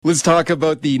Let's talk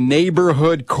about the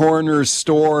neighborhood corner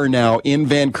store now in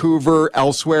Vancouver,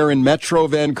 elsewhere in Metro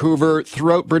Vancouver,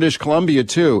 throughout British Columbia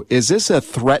too. Is this a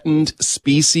threatened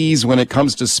species when it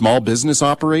comes to small business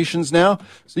operations now?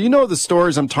 So you know the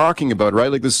stores I'm talking about,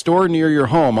 right? Like the store near your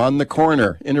home on the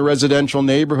corner in a residential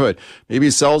neighborhood.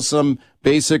 Maybe sells some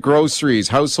basic groceries,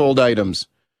 household items.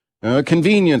 A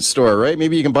convenience store, right?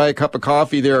 Maybe you can buy a cup of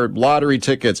coffee there, lottery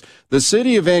tickets. The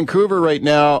city of Vancouver right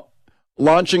now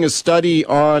launching a study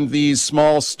on these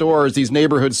small stores, these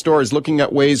neighborhood stores, looking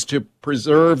at ways to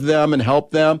preserve them and help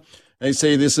them. They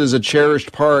say this is a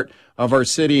cherished part of our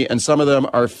city, and some of them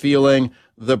are feeling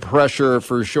the pressure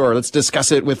for sure. Let's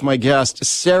discuss it with my guest,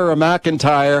 Sarah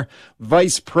McIntyre,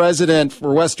 Vice President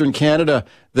for Western Canada,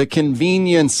 the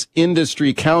Convenience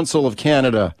Industry Council of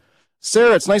Canada.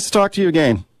 Sarah, it's nice to talk to you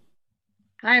again.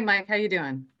 Hi, Mike. How you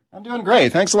doing? I'm doing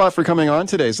great. Thanks a lot for coming on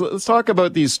today. So let's talk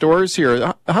about these stores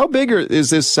here. How big is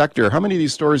this sector? How many of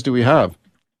these stores do we have?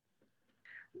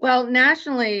 Well,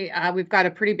 nationally, we've got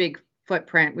a pretty big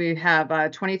footprint. We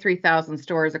have 23,000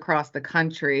 stores across the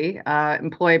country,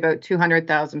 employ about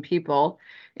 200,000 people.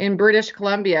 In British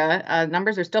Columbia,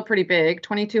 numbers are still pretty big,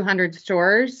 2,200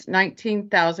 stores,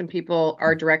 19,000 people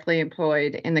are directly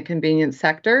employed in the convenience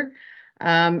sector.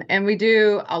 And we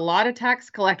do a lot of tax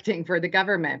collecting for the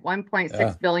government,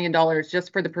 $1.6 billion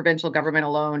just for the provincial government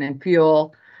alone in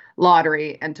fuel,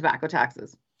 lottery, and tobacco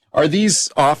taxes. Are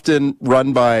these often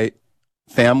run by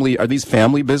family? Are these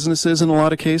family businesses in a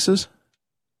lot of cases?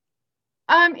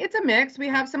 It's a mix. We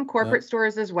have some corporate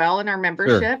stores as well in our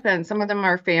membership, and some of them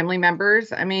are family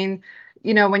members. I mean,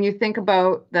 when you think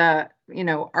about the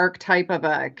archetype of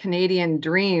a Canadian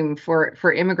dream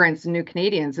for immigrants and new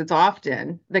Canadians, it's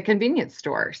often the convenience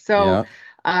store. So,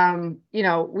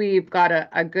 we've got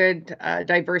a good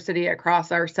diversity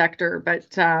across our sector.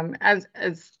 But as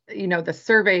the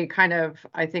survey kind of,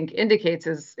 I think, indicates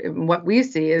is what we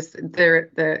see is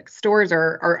the stores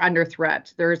are under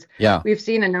threat. We've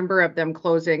seen a number of them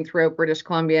closing throughout British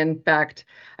Columbia. In fact,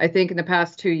 I think in the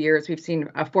past 2 years, we've seen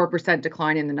a 4%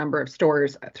 decline in the number of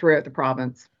stores throughout the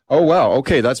province. Oh, wow.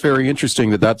 Okay. That's very interesting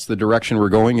that's the direction we're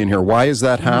going in here. Why is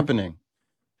that happening?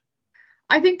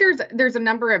 I think there's a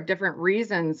number of different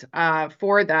reasons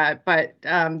for that, but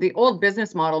the old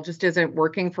business model just isn't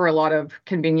working for a lot of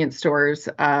convenience stores.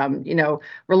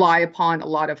 Rely upon a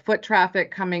lot of foot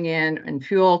traffic coming in and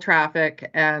fuel traffic,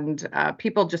 and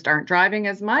people just aren't driving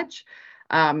as much.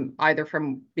 Either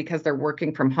because they're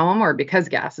working from home or because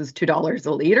gas is $2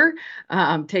 a liter.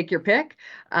 Take your pick.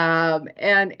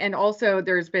 And also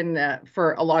there's been,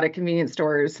 for a lot of convenience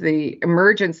stores, the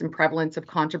emergence and prevalence of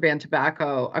contraband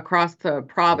tobacco across the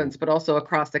province, but also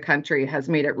across the country has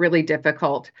made it really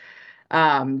difficult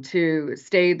to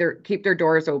keep their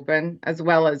doors open, as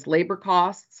well as labor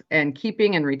costs and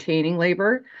keeping and retaining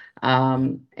labor.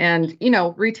 And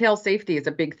retail safety is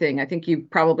a big thing. I think you've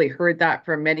probably heard that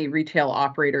from many retail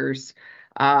operators.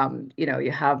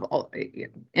 You have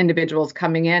individuals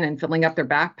coming in and filling up their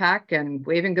backpack and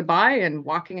waving goodbye and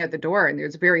walking out the door, and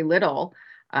there's very little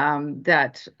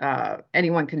that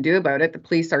anyone can do about it. The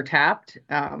police are tapped,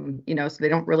 so they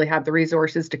don't really have the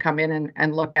resources to come in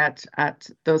and look at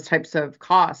those types of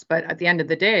costs. But at the end of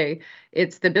the day,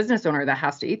 it's the business owner that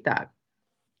has to eat that.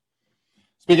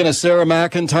 Speaking of Sarah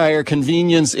McIntyre,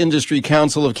 Convenience Industry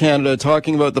Council of Canada,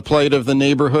 talking about the plight of the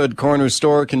neighborhood corner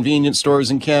store, convenience stores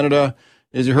in Canada,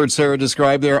 as you heard Sarah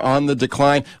describe there, on the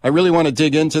decline. I really want to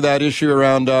dig into that issue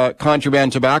around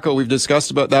contraband tobacco. We've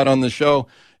discussed about that on the show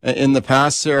in the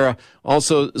past, Sarah.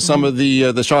 Also, some of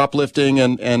the shoplifting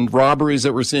and robberies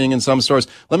that we're seeing in some stores.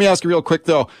 Let me ask you real quick,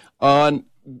 though, on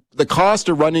the cost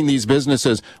of running these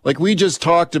businesses. Like we just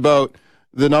talked about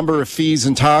the number of fees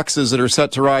and taxes that are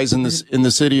set to rise in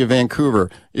the city of Vancouver.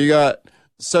 You got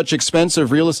such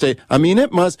expensive real estate. I mean,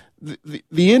 it must, the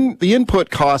input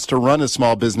cost to run a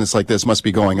small business like this must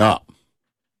be going up.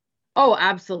 Oh,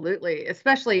 absolutely,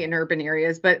 especially in urban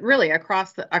areas, but really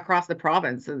across the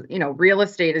province. Real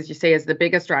estate, as you say, is the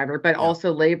biggest driver, but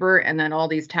also labor, and then all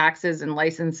these taxes and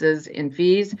licenses and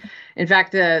fees. In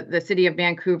fact, the city of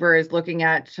Vancouver is looking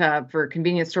at for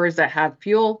convenience stores that have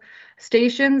fuel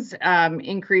stations,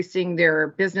 increasing their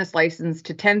business license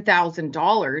to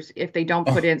 $10,000 if they don't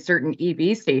put in certain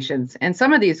EV stations. And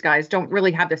some of these guys don't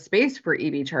really have the space for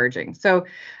EV charging. So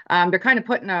they're kind of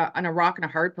put on a rock and a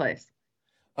hard place.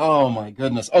 Oh, my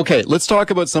goodness. Okay, let's talk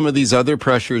about some of these other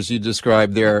pressures you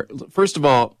described there. First of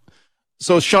all,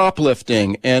 so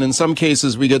shoplifting, and in some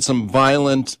cases we get some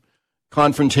violent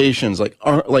confrontations, like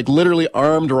literally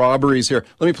armed robberies here.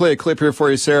 Let me play a clip here for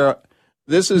you, Sarah.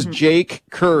 This is Jake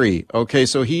Curry. Okay,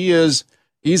 so he's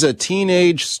a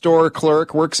teenage store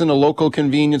clerk, works in a local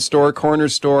convenience store, corner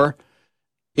store.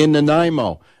 in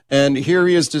Nanaimo. And here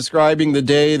he is describing the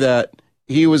day that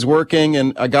he was working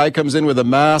and a guy comes in with a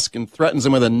mask and threatens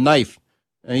him with a knife.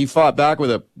 And he fought back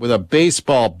with a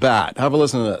baseball bat. Have a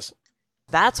listen to this.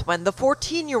 That's when the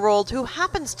 14-year-old, who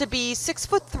happens to be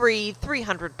 6'3",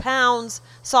 300 pounds,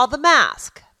 saw the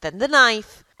mask, then the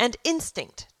knife, and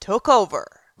instinct took over.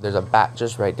 There's a bat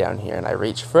just right down here, and I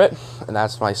reach for it, and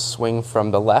that's my swing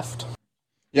from the left.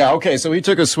 Yeah, okay, so he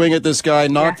took a swing at this guy,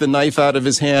 knocked the knife out of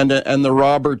his hand, and the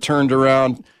robber turned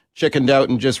around, chickened out,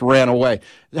 and just ran away.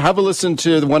 Have a listen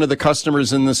to one of the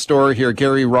customers in the store here,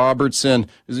 Gary Robertson,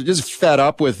 who's just fed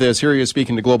up with this. Here he is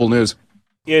speaking to Global News.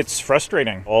 It's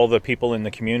frustrating. All the people in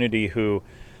the community who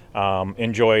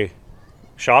enjoy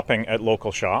shopping at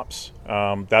local shops,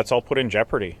 that's all put in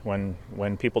jeopardy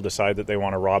when people decide that they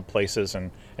want to rob places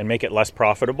and make it less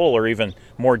profitable or even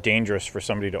more dangerous for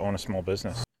somebody to own a small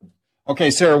business.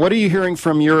 Okay, Sarah, what are you hearing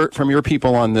from your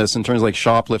people on this in terms of like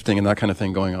shoplifting and that kind of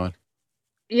thing going on?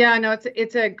 Yeah, no,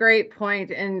 it's a great point.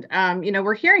 And,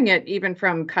 we're hearing it even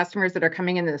from customers that are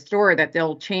coming into the store that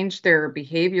they'll change their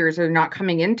behaviors or not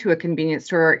coming into a convenience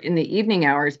store in the evening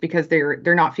hours because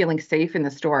they're not feeling safe in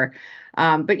the store.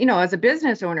 But as a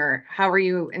business owner, how are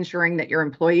you ensuring that your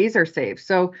employees are safe?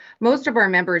 So most of our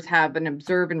members have an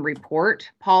observe and report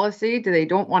policy. They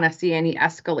don't want to see any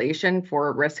escalation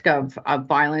for risk of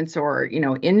violence or,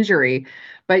 injury.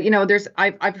 But,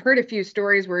 I've heard a few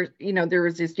stories where, there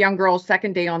was this young girl,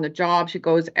 second day on the job. She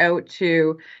goes out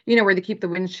to, where they keep the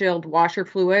windshield washer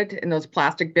fluid in those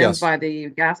plastic bins by the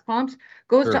gas pumps,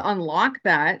 goes to unlock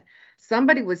that.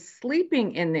 Somebody was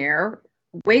sleeping in there,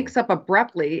 wakes up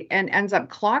abruptly and ends up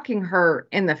clocking her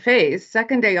in the face,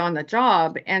 second day on the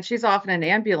job, and she's off in an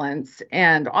ambulance.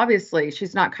 And obviously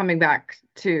she's not coming back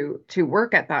to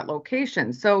work at that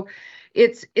location. So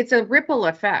it's a ripple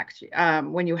effect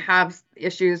when you have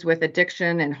issues with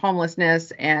addiction and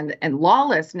homelessness and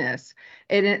lawlessness,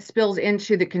 and it spills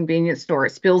into the convenience store,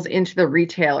 it spills into the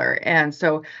retailer. And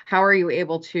so how are you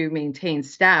able to maintain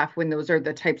staff when those are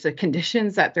the types of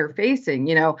conditions that they're facing?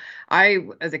 I,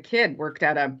 as a kid, worked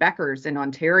at a Becker's in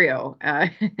Ontario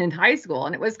in high school,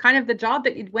 and it was kind of the job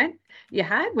that you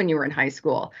had when you were in high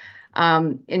school.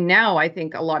 And now I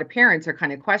think a lot of parents are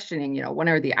kind of questioning, when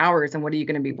are the hours and what are you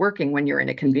going to be working when you're in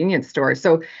a convenience store?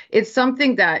 So it's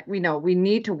something that we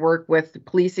need to work with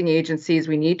policing agencies.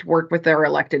 We need to work with our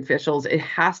elected officials. It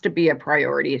has to be a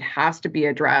priority. It has to be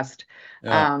addressed.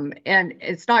 Yeah. And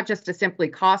it's not just a simply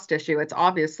cost issue. It's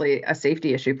obviously a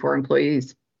safety issue for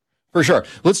employees. For sure.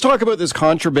 Let's talk about this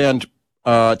contraband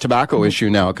tobacco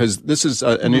issue now, because this is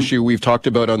an issue we've talked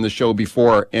about on the show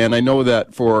before. And I know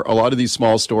that for a lot of these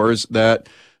small stores that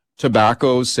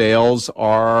tobacco sales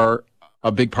are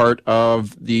a big part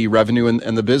of the revenue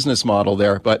and the business model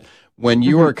there. But when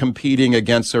you are competing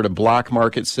against sort of black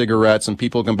market cigarettes and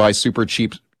people can buy super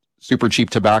cheap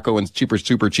tobacco and super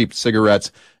cheap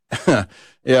cigarettes,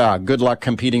 yeah, good luck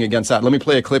competing against that. Let me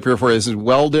play a clip here for you. This is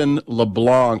Weldon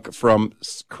LeBlanc from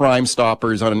Crime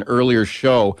Stoppers on an earlier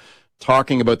show,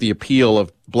 talking about the appeal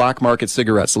of black market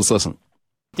cigarettes. Let's listen.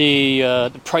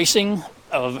 The pricing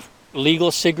of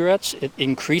legal cigarettes, it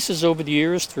increases over the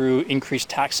years through increased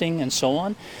taxing and so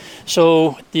on.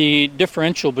 So the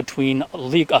differential between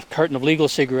a carton of legal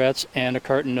cigarettes and a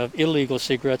carton of illegal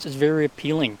cigarettes is very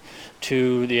appealing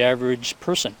to the average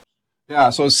person.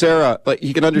 Yeah, so Sarah,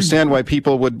 you can understand why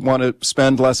people would want to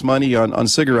spend less money on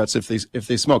cigarettes if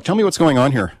they smoke. Tell me what's going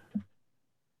on here.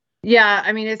 Yeah,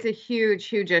 I mean, it's a huge,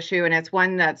 huge issue, and it's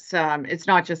one that's it's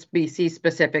not just BC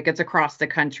specific. It's across the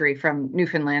country from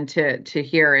Newfoundland to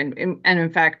here. And in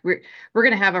fact, we're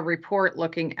going to have a report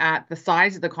looking at the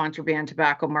size of the contraband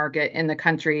tobacco market in the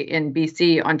country in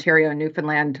BC, Ontario, and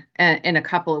Newfoundland in a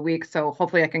couple of weeks. So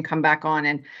hopefully I can come back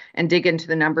on and dig into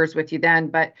the numbers with you then.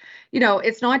 But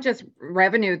it's not just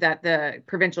revenue that the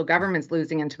provincial government's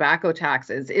losing in tobacco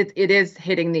taxes. It is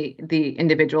hitting the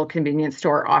individual convenience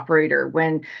store operator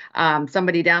when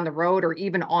somebody down the road or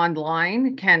even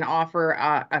online can offer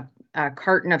a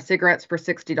carton of cigarettes for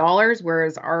 $60,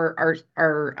 whereas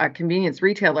our convenience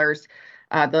retailers,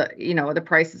 the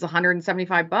price is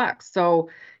 $175. So,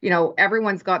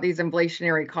 everyone's got these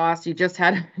inflationary costs. You just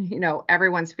had,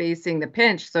 everyone's facing the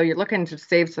pinch. So you're looking to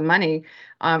save some money.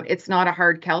 It's not a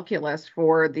hard calculus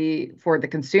for the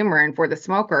consumer and for the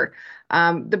smoker.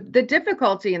 The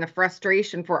difficulty and the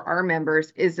frustration for our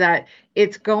members is that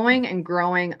it's going and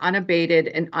growing unabated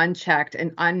and unchecked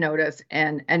and unnoticed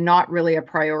and not really a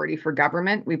priority for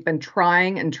government. We've been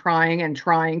trying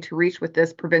to reach with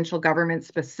this provincial government,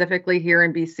 specifically here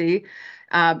in BC.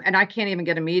 And I can't even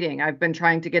get a meeting. I've been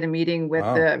trying to get a meeting with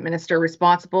the minister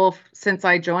responsible since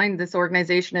I joined this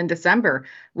organization in December.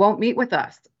 Won't meet with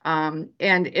us. And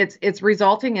it's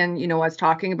resulting in, us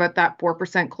talking about that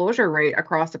 4% closure rate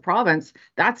across the province.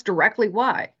 That's directly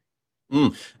why.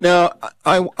 Now,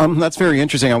 that's very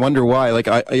interesting. I wonder why. Like,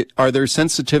 are there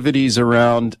sensitivities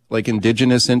around like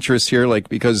indigenous interests here? Like,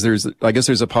 because I guess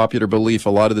there's a popular belief a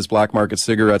lot of this black market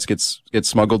cigarettes gets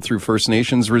smuggled through First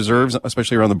Nations reserves,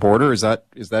 especially around the border. Is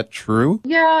that true?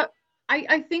 Yeah,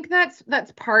 I think that's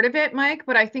part of it, Mike.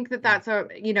 But I think that's a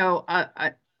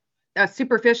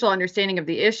superficial understanding of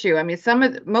the issue. I mean,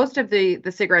 most of the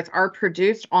cigarettes are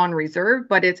produced on reserve,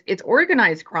 but it's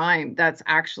organized crime that's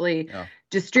actually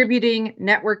distributing,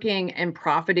 networking, and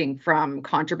profiting from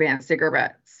contraband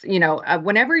cigarettes.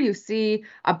 Whenever you see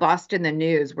a bust in the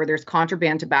news where there's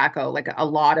contraband tobacco, like a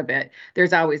lot of it,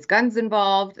 there's always guns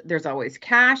involved, there's always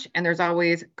cash, and there's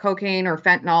always cocaine or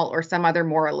fentanyl or some other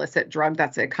more illicit drug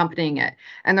that's accompanying it.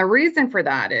 And the reason for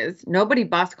that is nobody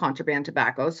busts contraband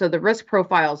tobacco, so the risk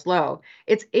profile is low.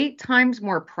 It's 8 times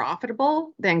more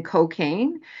profitable than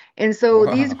cocaine. And so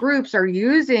these groups are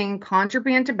using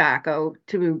contraband tobacco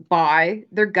to buy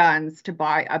their guns, to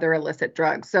buy other illicit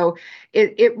drugs. So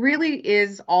it really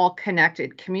is all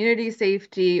connected. Community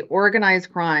safety,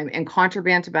 organized crime, and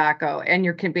contraband tobacco and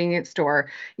your convenience store,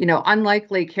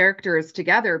 unlikely characters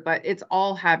together, but it's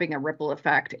all having a ripple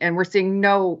effect. And we're seeing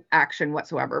no action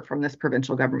whatsoever from this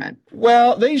provincial government.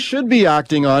 Well, they should be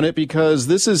acting on it because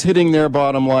this is hitting their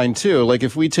bottom line too. Like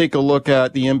if we take a look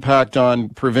at the impact on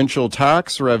provincial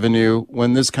tax revenue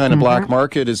when this kind of black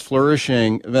market is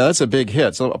flourishing, that's a big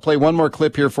hit. So I'll play one more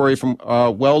clip here for you from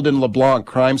Weldon LeBlanc,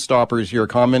 Crime Stoppers here,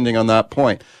 commenting on that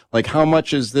point. Like how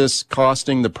much is this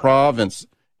costing the province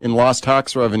in lost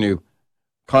tax revenue?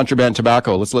 Contraband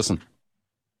tobacco. Let's listen.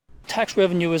 Tax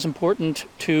revenue is important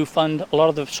to fund a lot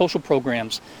of the social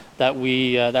programs that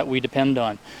we depend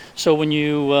on. So when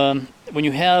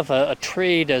you have a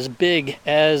trade as big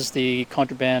as the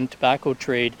contraband tobacco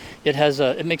trade,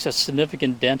 it makes a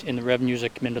significant dent in the revenues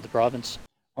that come into the province.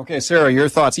 Okay, Sarah, your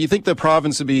thoughts. You think the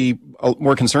province would be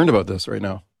more concerned about this right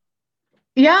now?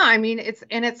 Yeah, I mean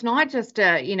it's not just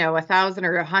 $1,000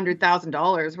 or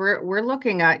 $100,000. We're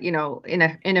looking at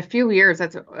in a few years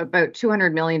that's about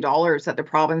 $200 million that the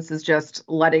province is just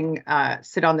letting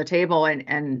sit on the table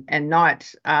and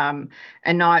not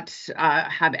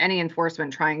have any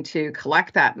enforcement trying to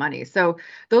collect that money. So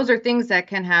those are things that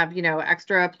can have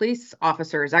extra police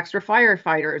officers, extra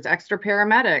firefighters, extra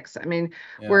paramedics. I mean,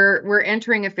 we're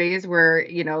entering a phase where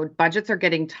budgets are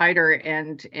getting tighter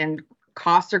and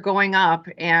costs are going up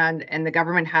and the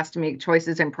government has to make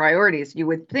choices and priorities. You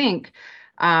would think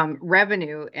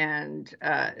revenue and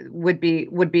would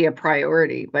be a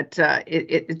priority, but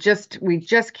we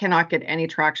just cannot get any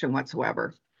traction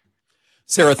whatsoever.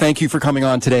 Sarah, thank you for coming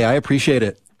on today. I appreciate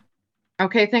it.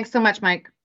 Okay, thanks so much, Mike.